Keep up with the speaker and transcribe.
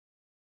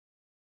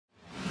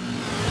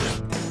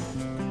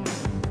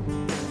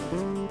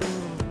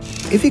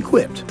If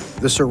equipped,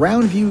 the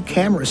SurroundView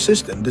Camera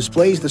system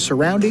displays the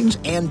surroundings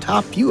and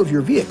top view of your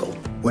vehicle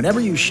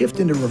whenever you shift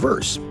into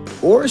reverse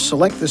or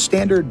select the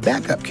standard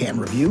backup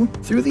camera view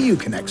through the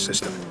Uconnect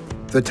system.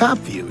 The top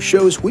view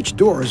shows which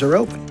doors are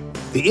open.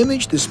 The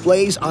image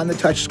displays on the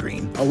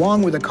touchscreen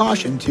along with a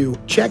caution to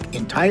check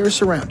entire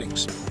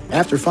surroundings.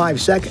 After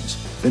 5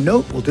 seconds, the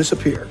note will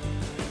disappear.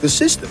 The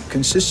system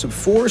consists of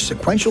 4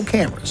 sequential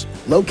cameras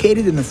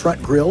located in the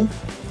front grille,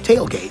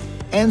 tailgate,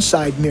 and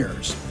side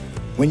mirrors.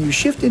 When you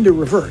shift into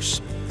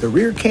reverse, the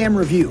rear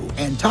camera view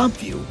and top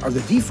view are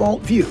the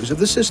default views of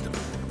the system.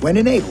 When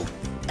enabled,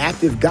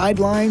 active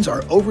guidelines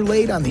are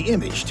overlaid on the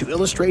image to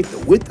illustrate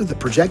the width of the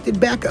projected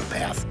backup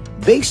path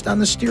based on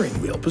the steering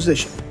wheel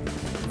position.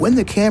 When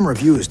the camera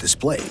view is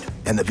displayed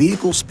and the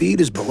vehicle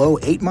speed is below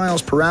 8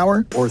 miles per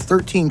hour or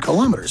 13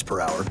 kilometers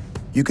per hour,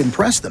 you can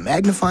press the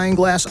magnifying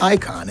glass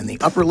icon in the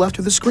upper left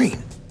of the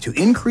screen to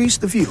increase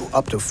the view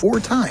up to 4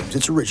 times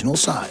its original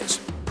size.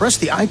 Press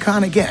the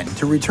icon again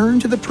to return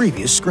to the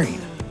previous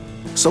screen.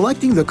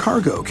 Selecting the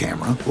cargo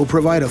camera will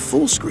provide a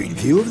full-screen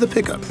view of the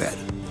pickup bed.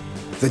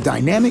 The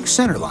dynamic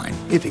centerline,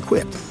 if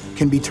equipped,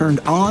 can be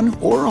turned on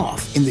or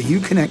off in the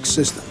Uconnect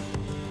system.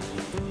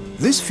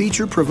 This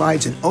feature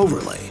provides an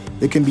overlay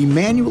that can be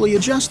manually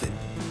adjusted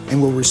and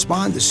will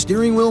respond to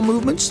steering wheel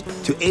movements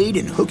to aid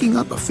in hooking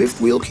up a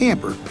fifth-wheel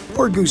camper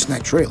or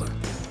gooseneck trailer.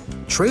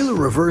 Trailer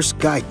reverse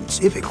guidance,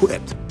 if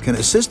equipped, can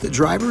assist the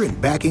driver in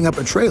backing up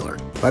a trailer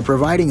by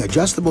providing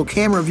adjustable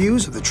camera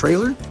views of the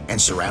trailer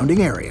and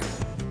surrounding area.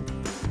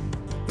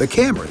 The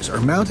cameras are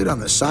mounted on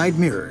the side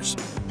mirrors,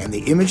 and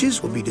the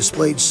images will be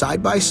displayed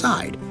side by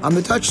side on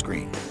the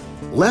touchscreen.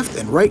 Left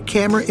and right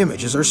camera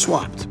images are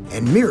swapped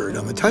and mirrored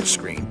on the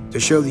touchscreen to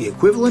show the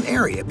equivalent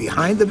area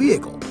behind the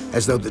vehicle,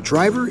 as though the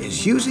driver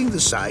is using the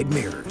side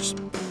mirrors.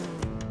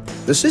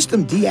 The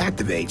system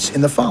deactivates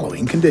in the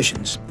following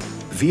conditions.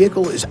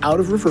 Vehicle is out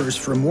of reverse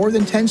for more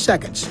than 10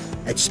 seconds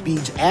at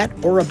speeds at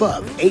or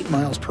above 8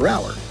 miles per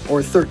hour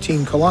or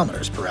 13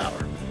 kilometers per hour.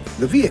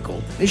 The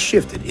vehicle is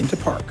shifted into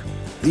park.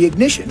 The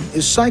ignition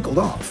is cycled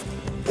off.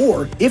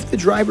 Or if the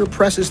driver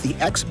presses the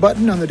X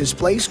button on the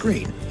display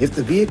screen, if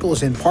the vehicle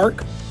is in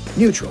park,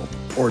 neutral,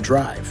 or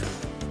drive.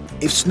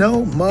 If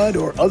snow, mud,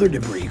 or other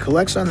debris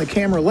collects on the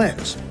camera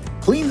lens,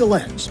 clean the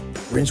lens,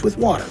 rinse with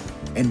water,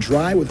 and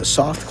dry with a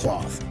soft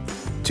cloth.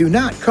 Do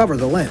not cover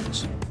the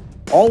lens.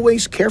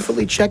 Always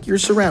carefully check your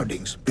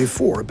surroundings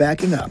before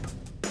backing up.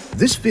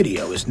 This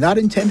video is not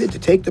intended to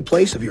take the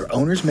place of your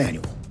owner's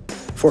manual.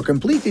 For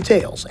complete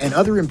details and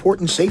other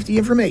important safety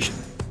information,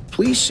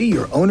 please see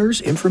your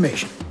owner's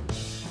information.